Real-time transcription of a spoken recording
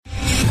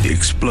The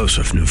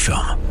explosive new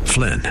film,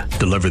 Flynn,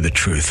 deliver the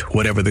truth,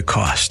 whatever the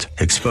cost.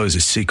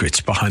 Exposes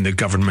secrets behind the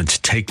government's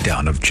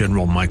takedown of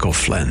General Michael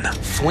Flynn.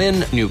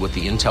 Flynn knew what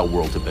the intel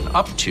world had been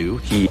up to.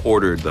 He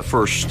ordered the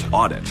first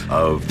audit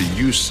of the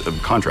use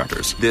of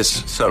contractors.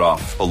 This set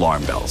off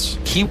alarm bells.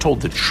 He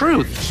told the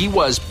truth. He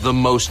was the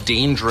most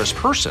dangerous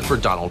person for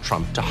Donald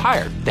Trump to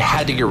hire. They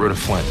had to get rid of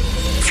Flynn.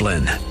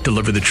 Flynn,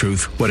 deliver the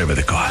truth, whatever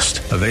the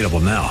cost. Available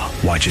now.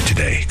 Watch it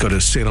today. Go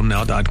to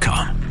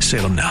salemnow.com.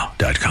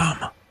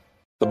 salemnow.com.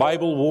 The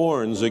Bible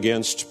warns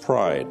against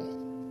pride.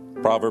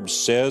 Proverbs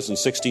says in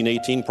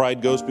 16:18,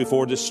 pride goes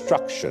before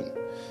destruction,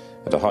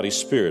 and a haughty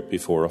spirit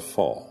before a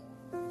fall.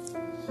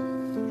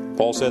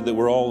 Paul said that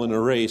we're all in a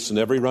race, and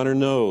every runner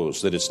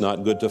knows that it's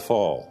not good to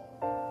fall.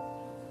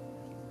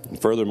 And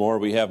furthermore,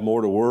 we have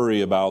more to worry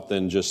about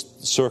than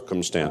just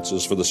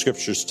circumstances, for the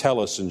scriptures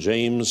tell us in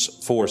James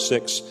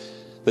 4:6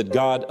 that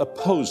God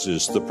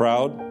opposes the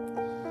proud,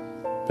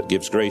 but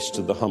gives grace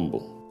to the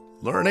humble.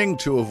 Learning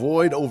to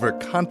avoid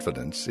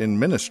overconfidence in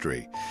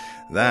ministry.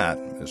 That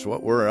is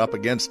what we're up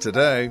against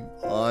today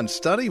on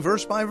Study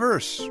Verse by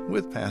Verse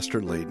with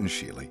Pastor Leighton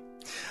Sheely.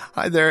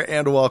 Hi there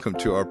and welcome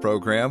to our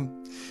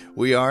program.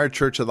 We are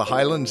Church of the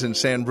Highlands in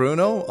San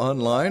Bruno,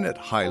 online at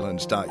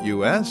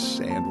highlands.us,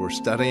 and we're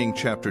studying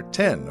chapter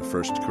 10 of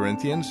 1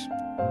 Corinthians,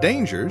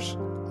 Dangers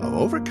of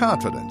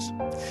Overconfidence.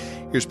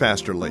 Here's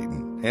Pastor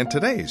Leighton and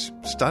today's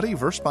Study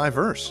Verse by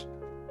Verse.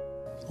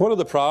 One of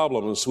the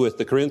problems with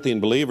the Corinthian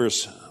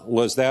believers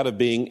was that of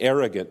being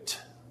arrogant,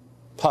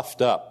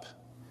 puffed up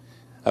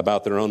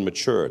about their own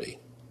maturity.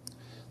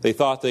 They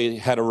thought they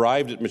had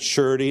arrived at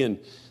maturity and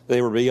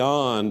they were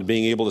beyond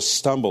being able to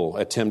stumble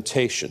at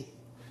temptation.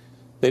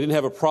 They didn't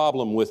have a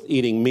problem with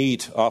eating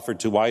meat offered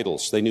to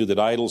idols. They knew that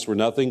idols were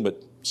nothing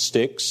but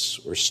sticks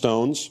or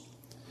stones,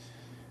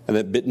 and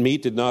that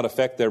meat did not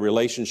affect their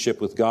relationship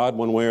with God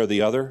one way or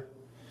the other.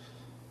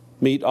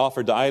 Meat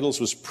offered to idols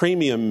was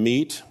premium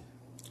meat,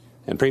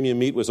 and premium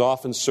meat was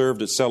often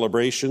served at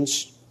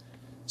celebrations.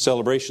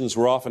 Celebrations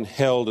were often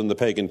held in the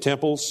pagan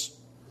temples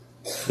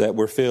that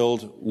were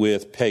filled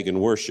with pagan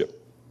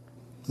worship.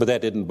 But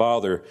that didn't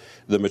bother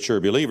the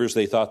mature believers.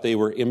 They thought they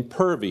were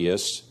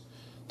impervious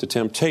to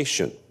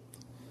temptation.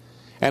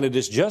 And it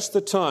is just the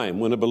time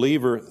when a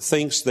believer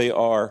thinks they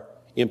are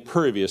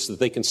impervious, that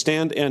they can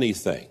stand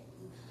anything,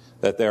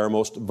 that they are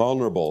most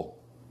vulnerable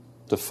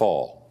to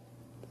fall.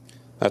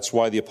 That's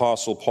why the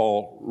Apostle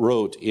Paul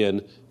wrote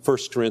in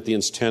 1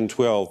 Corinthians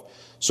 10:12,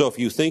 so if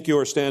you think you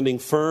are standing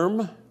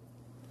firm,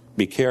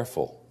 be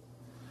careful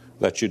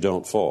that you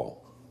don't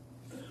fall.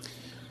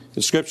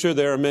 In Scripture,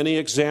 there are many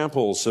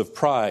examples of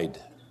pride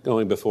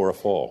going before a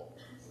fall.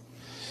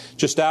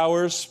 Just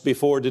hours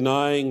before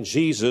denying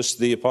Jesus,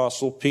 the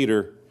Apostle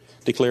Peter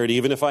declared,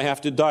 even if I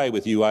have to die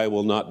with you, I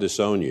will not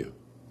disown you.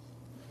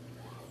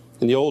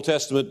 In the Old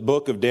Testament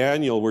book of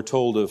Daniel, we're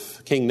told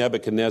of King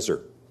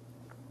Nebuchadnezzar,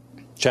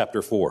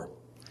 chapter 4.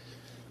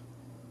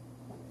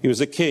 He was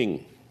a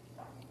king,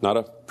 not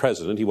a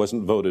president. He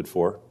wasn't voted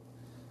for.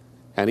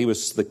 And he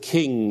was the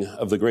king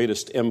of the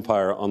greatest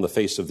empire on the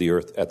face of the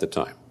earth at the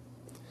time.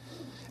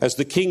 As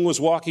the king was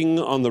walking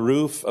on the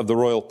roof of the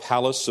royal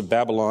palace of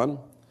Babylon,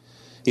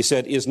 he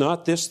said, is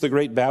not this the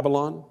great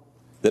Babylon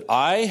that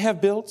I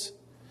have built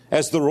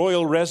as the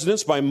royal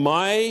residence by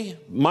my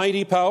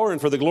mighty power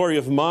and for the glory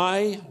of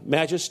my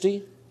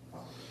majesty?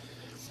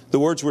 The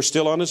words were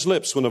still on his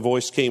lips when a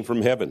voice came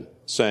from heaven,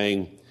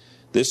 saying,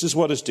 this is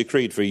what is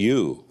decreed for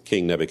you,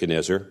 King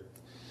Nebuchadnezzar.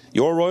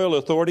 Your royal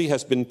authority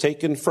has been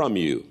taken from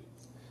you.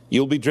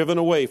 You'll be driven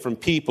away from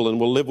people and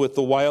will live with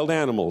the wild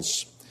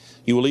animals.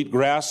 You will eat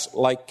grass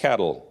like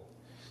cattle.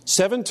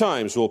 7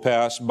 times will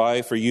pass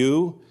by for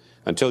you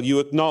until you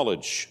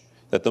acknowledge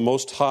that the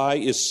Most High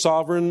is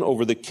sovereign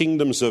over the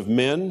kingdoms of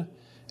men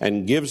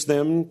and gives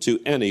them to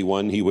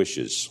anyone he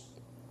wishes.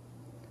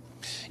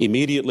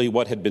 Immediately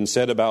what had been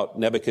said about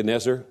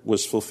Nebuchadnezzar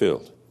was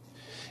fulfilled.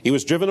 He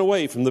was driven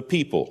away from the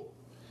people,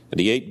 and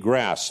he ate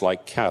grass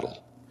like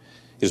cattle.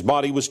 His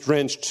body was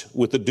drenched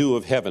with the dew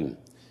of heaven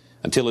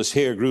until his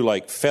hair grew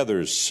like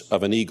feathers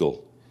of an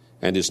eagle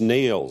and his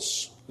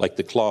nails like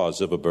the claws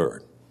of a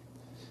bird.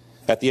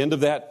 At the end of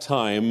that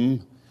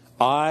time,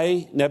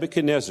 I,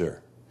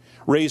 Nebuchadnezzar,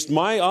 raised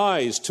my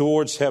eyes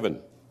towards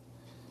heaven,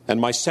 and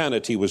my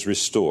sanity was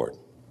restored.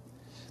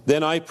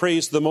 Then I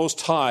praised the Most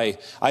High.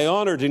 I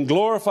honored and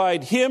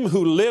glorified him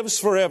who lives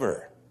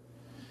forever.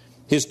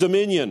 His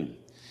dominion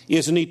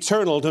is an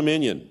eternal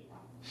dominion.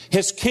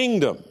 His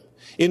kingdom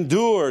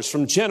endures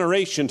from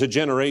generation to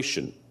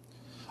generation.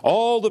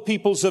 All the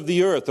peoples of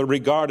the earth are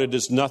regarded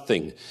as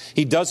nothing.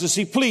 He does as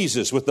he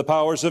pleases with the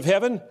powers of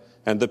heaven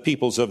and the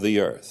peoples of the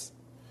earth.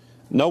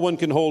 No one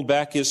can hold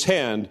back his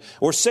hand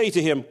or say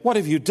to him, what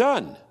have you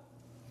done?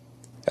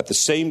 At the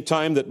same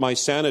time that my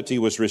sanity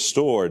was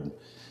restored,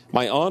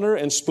 my honor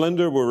and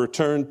splendor were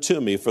returned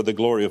to me for the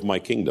glory of my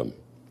kingdom.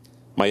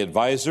 My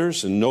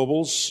advisors and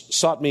nobles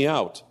sought me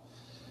out,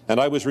 and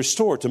I was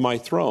restored to my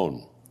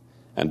throne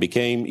and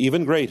became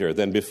even greater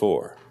than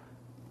before.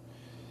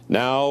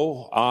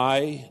 Now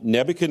I,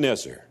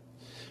 Nebuchadnezzar,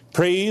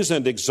 Praise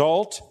and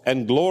exalt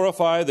and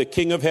glorify the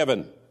King of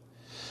heaven,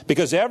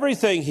 because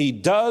everything he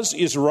does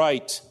is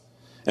right,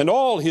 and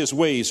all his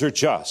ways are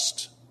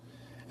just.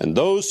 And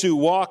those who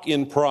walk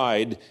in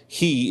pride,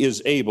 he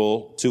is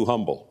able to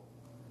humble.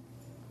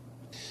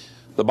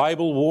 The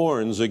Bible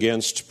warns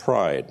against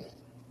pride.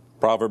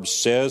 Proverbs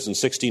says in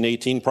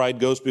 16:18, pride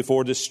goes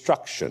before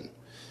destruction,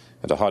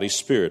 and a haughty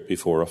spirit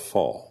before a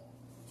fall.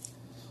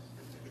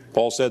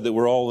 Paul said that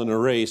we're all in a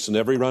race, and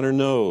every runner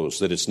knows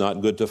that it's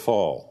not good to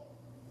fall.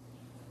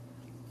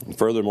 And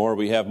furthermore,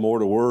 we have more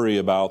to worry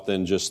about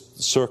than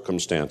just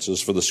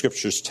circumstances, for the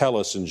Scriptures tell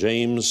us in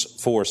James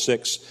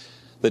 4:6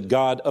 that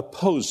God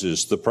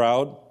opposes the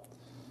proud,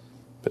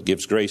 but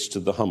gives grace to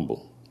the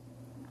humble.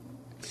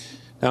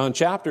 Now in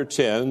chapter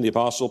 10, the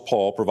Apostle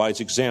Paul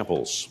provides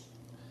examples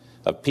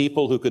of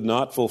people who could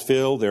not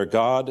fulfill their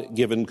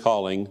God-given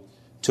calling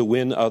to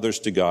win others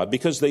to God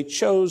because they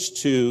chose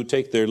to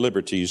take their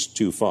liberties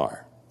too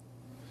far.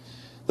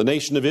 The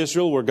nation of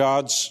Israel were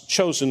God's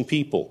chosen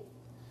people,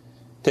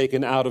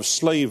 taken out of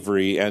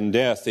slavery and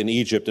death in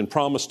Egypt and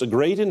promised a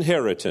great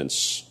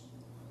inheritance.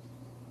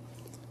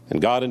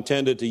 And God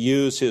intended to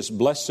use his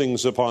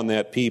blessings upon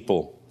that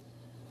people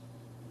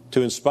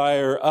to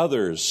inspire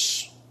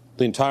others,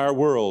 the entire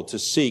world, to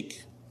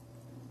seek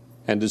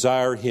and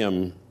desire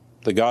him,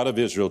 the God of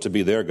Israel, to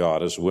be their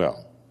God as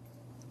well.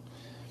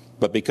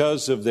 But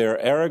because of their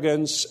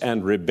arrogance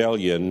and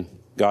rebellion,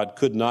 God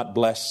could not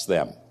bless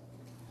them.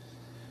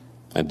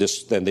 And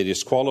then they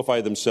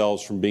disqualified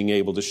themselves from being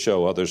able to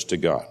show others to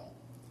God.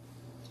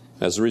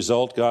 As a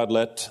result, God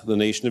let the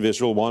nation of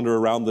Israel wander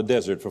around the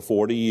desert for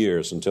 40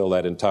 years until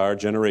that entire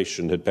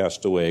generation had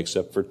passed away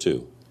except for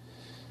 2.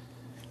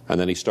 And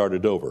then he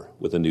started over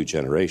with a new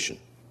generation.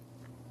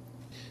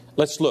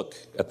 Let's look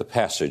at the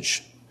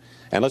passage,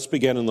 and let's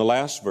begin in the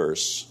last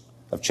verse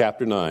of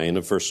chapter 9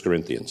 of 1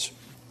 Corinthians.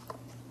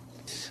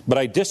 But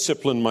I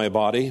discipline my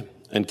body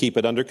and keep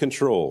it under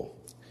control,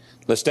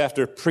 lest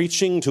after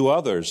preaching to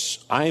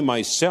others, I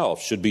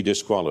myself should be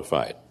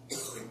disqualified.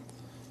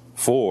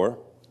 For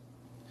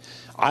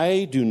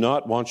I do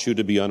not want you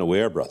to be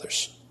unaware,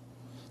 brothers,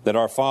 that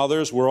our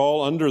fathers were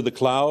all under the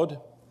cloud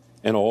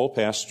and all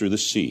passed through the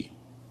sea.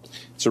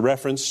 It's a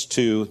reference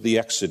to the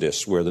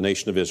Exodus, where the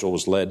nation of Israel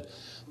was led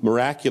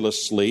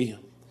miraculously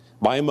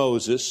by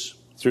Moses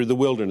through the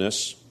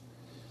wilderness,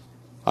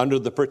 under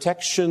the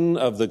protection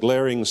of the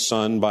glaring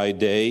sun by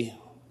day,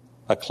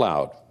 a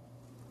cloud,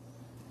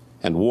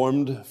 and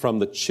warmed from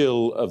the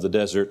chill of the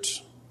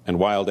desert and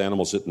wild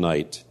animals at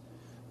night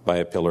by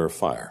a pillar of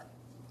fire.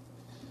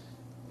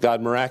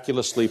 God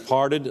miraculously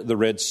parted the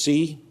Red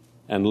Sea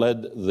and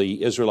led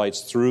the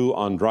Israelites through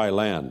on dry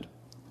land.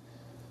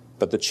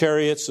 But the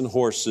chariots and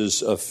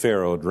horses of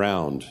Pharaoh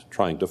drowned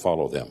trying to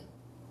follow them.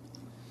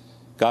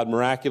 God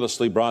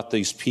miraculously brought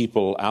these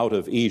people out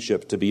of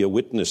Egypt to be a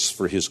witness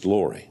for his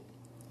glory.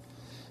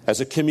 As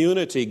a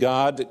community,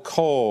 God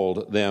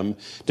called them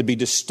to be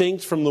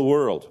distinct from the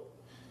world,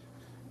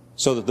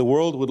 so that the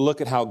world would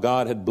look at how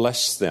God had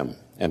blessed them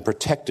and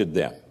protected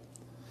them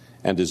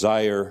and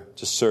desire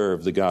to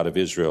serve the God of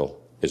Israel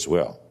as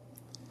well.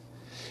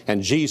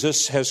 And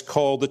Jesus has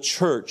called the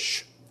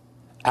church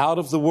out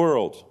of the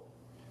world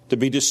to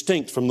be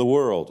distinct from the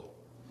world,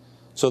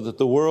 so that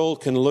the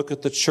world can look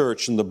at the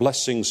church and the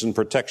blessings and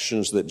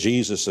protections that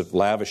Jesus has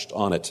lavished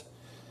on it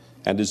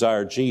and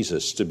desire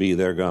Jesus to be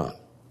their God.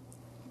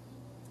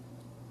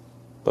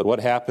 But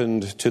what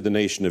happened to the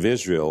nation of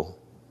Israel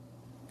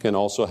can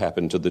also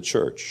happen to the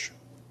church.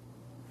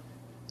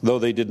 Though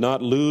they did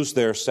not lose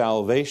their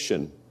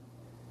salvation,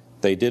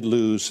 they did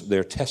lose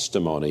their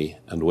testimony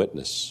and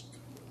witness.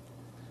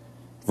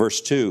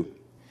 Verse 2,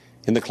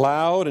 in the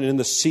cloud and in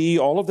the sea,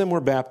 all of them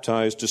were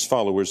baptized as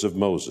followers of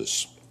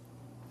Moses.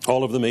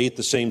 All of them ate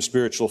the same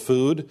spiritual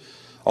food.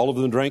 All of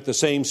them drank the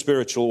same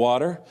spiritual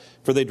water,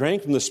 for they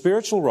drank from the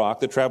spiritual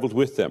rock that traveled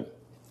with them.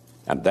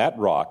 And that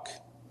rock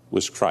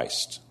was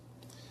Christ.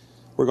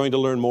 We're going to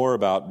learn more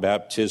about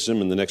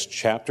baptism in the next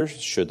chapter,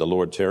 should the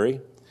Lord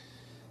tarry.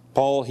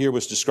 Paul here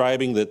was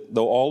describing that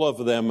though all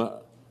of them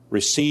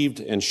received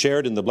and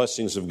shared in the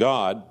blessings of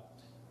God,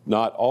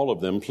 not all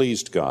of them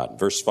pleased God.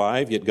 Verse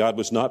 5, yet God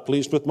was not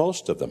pleased with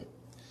most of them,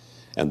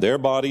 and their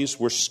bodies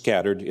were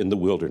scattered in the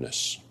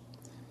wilderness.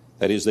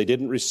 That is, they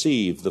didn't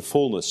receive the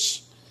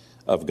fullness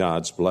of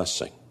God's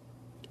blessing.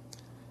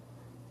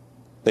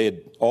 They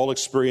had all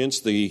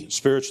experienced the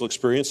spiritual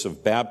experience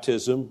of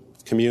baptism,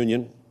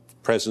 communion,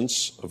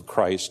 presence of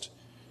Christ,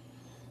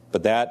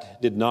 but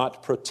that did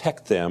not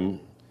protect them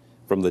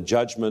from the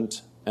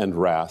judgment and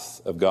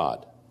wrath of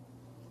God.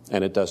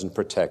 And it doesn't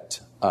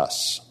protect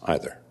us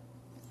either.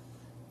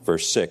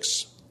 Verse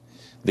 6,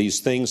 these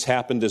things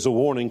happened as a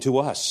warning to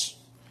us,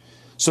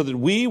 so that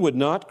we would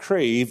not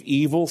crave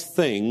evil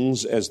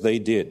things as they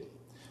did,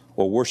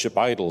 or worship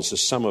idols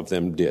as some of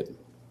them did.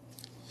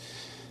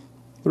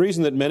 The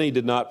reason that many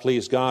did not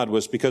please God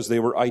was because they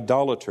were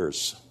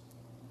idolaters.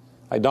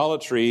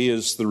 Idolatry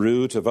is the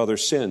root of other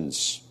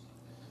sins.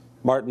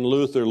 Martin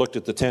Luther looked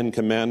at the 10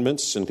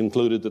 Commandments and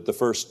concluded that the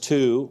first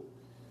 2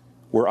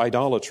 were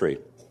idolatry.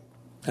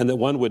 and that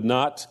one would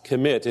not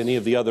commit any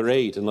of the other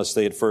 8 unless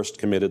they had first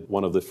committed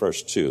one of the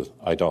first 2,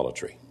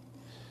 idolatry.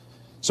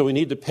 So we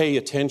need to pay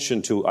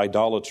attention to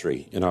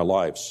idolatry in our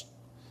lives,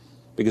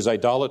 because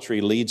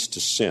idolatry leads to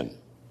sin.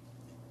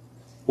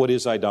 What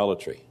is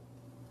idolatry?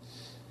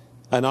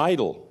 An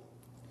idol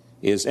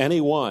is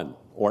anyone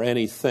or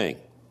anything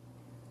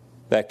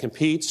that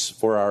competes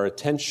for our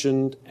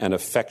attention and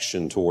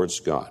affection towards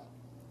God.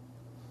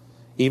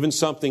 Even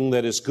something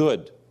that is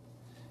good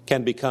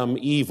can become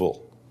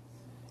evil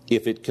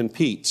if it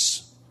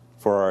competes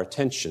for our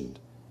attention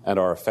and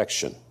our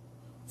affection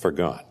for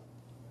God.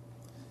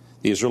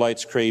 The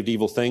Israelites craved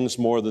evil things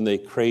more than they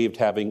craved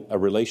having a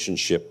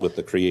relationship with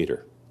the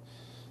Creator.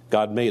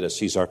 God made us.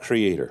 He's our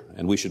Creator,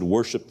 and we should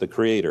worship the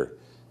Creator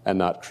and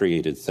not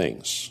created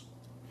things.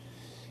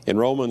 In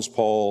Romans,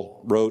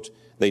 Paul wrote,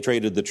 they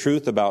traded the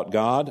truth about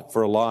God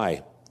for a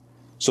lie.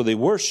 So they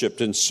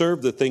worshiped and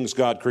served the things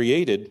God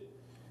created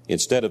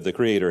instead of the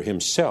Creator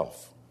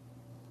Himself.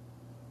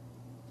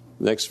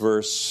 The next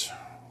verse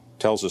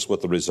tells us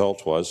what the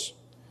result was.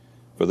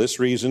 For this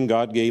reason,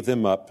 God gave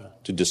them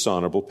up to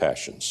dishonorable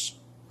passions.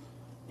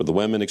 For the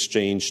women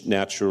exchanged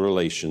natural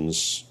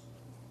relations.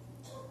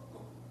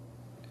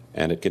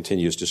 And it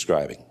continues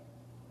describing.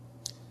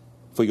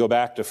 If we go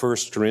back to 1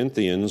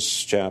 Corinthians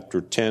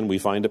chapter 10, we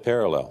find a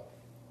parallel.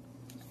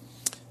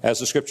 As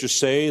the scriptures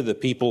say, the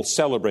people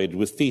celebrated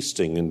with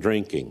feasting and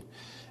drinking,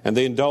 and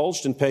they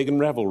indulged in pagan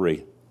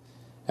revelry.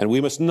 And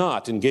we must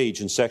not engage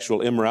in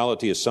sexual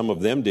immorality as some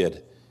of them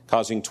did,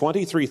 causing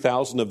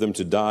 23,000 of them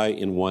to die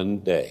in one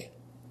day.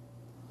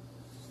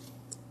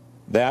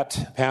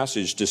 That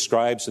passage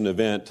describes an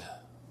event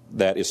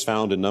that is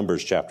found in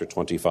Numbers chapter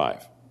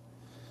 25.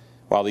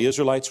 While the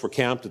Israelites were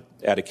camped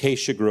at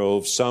Acacia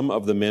Grove, some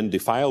of the men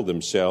defiled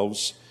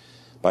themselves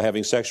by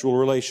having sexual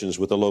relations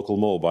with the local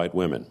Moabite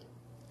women.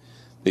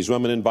 These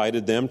women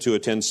invited them to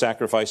attend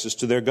sacrifices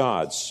to their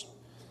gods.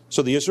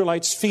 So the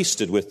Israelites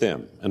feasted with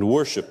them and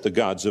worshiped the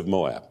gods of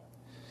Moab.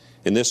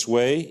 In this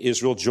way,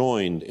 Israel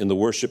joined in the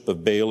worship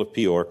of Baal of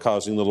Peor,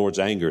 causing the Lord's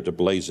anger to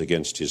blaze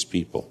against His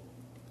people.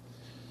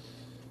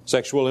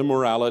 Sexual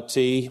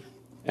immorality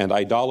and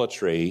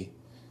idolatry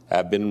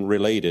have been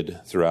related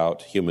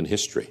throughout human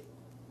history.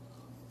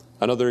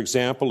 Another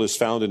example is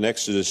found in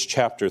Exodus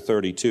chapter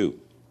 32.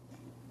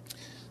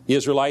 The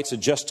Israelites had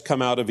just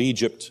come out of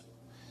Egypt,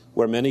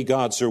 where many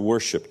gods are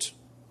worshipped,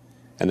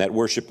 and that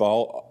worship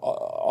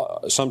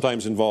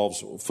sometimes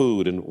involves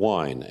food and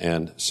wine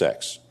and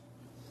sex.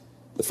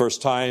 The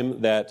first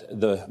time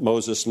that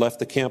Moses left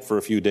the camp for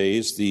a few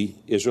days, the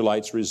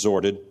Israelites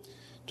resorted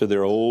to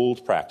their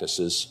old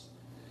practices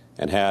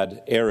and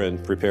had Aaron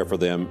prepare for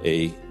them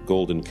a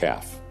golden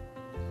calf.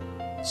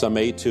 Some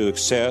ate to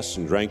excess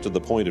and drank to the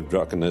point of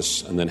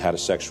drunkenness and then had a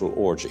sexual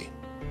orgy.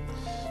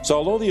 So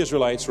although the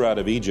Israelites were out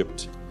of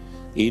Egypt,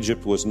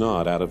 Egypt was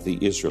not out of the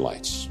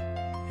Israelites.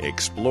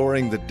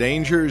 Exploring the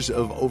dangers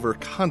of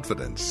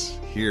overconfidence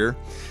here,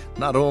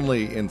 not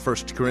only in 1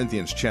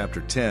 Corinthians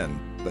chapter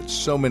 10, but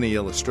so many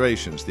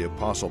illustrations the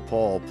Apostle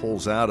Paul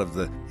pulls out of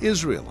the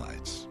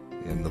Israelites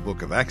in the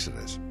book of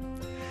Exodus.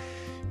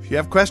 If you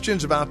have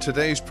questions about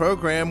today's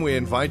program, we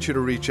invite you to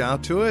reach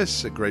out to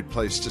us. A great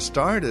place to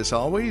start, as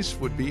always,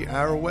 would be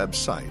our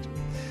website,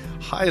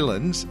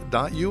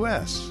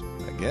 highlands.us.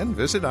 Again,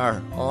 visit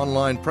our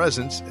online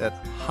presence at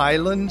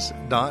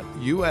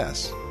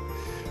highlands.us.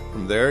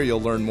 From there,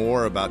 you'll learn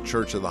more about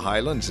Church of the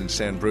Highlands in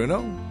San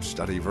Bruno,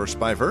 study verse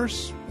by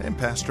verse, and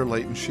Pastor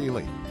Leighton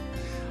Sheely.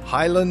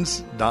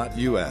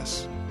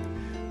 Highlands.us.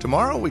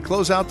 Tomorrow, we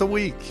close out the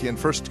week in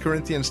 1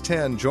 Corinthians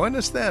 10. Join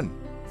us then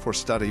for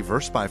study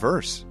verse by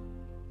verse.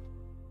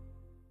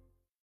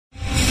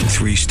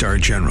 3-star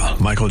General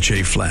Michael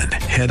J. Flynn,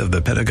 head of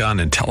the Pentagon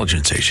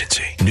Intelligence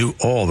Agency, knew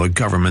all the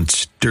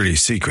government's dirty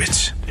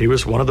secrets. He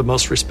was one of the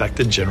most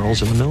respected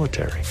generals in the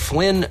military.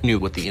 Flynn knew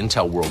what the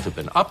intel world had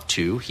been up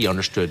to. He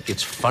understood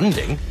its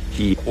funding.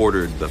 He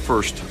ordered the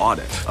first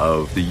audit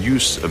of the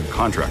use of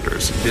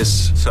contractors.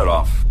 This set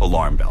off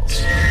alarm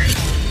bells.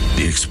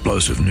 The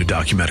explosive new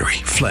documentary,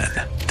 Flynn,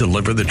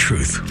 Deliver the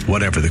Truth,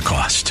 Whatever the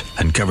Cost,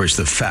 uncovers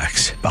the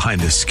facts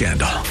behind this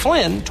scandal.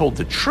 Flynn told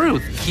the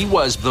truth. He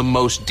was the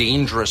most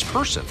dangerous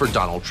person for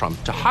Donald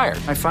Trump to hire.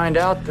 I find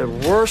out the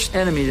worst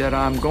enemy that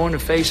I'm going to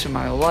face in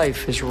my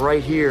life is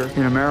right here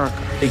in America.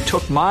 They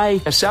took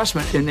my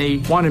assessment and they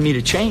wanted me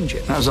to change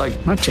it. And I was like,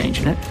 I'm not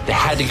changing it. They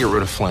had to get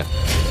rid of Flynn.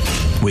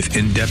 With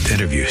in-depth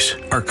interviews,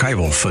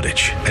 archival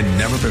footage, and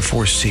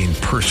never-before-seen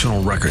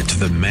personal records of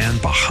the man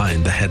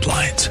behind the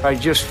headlines. I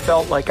just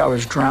felt like I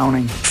was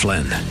drowning.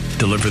 Flynn,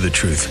 Deliver the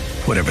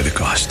Truth, Whatever the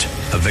Cost.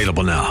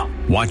 Available now.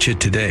 Watch it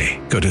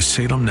today. Go to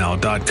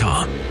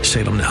salemnow.com.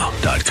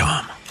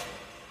 salemnow.com.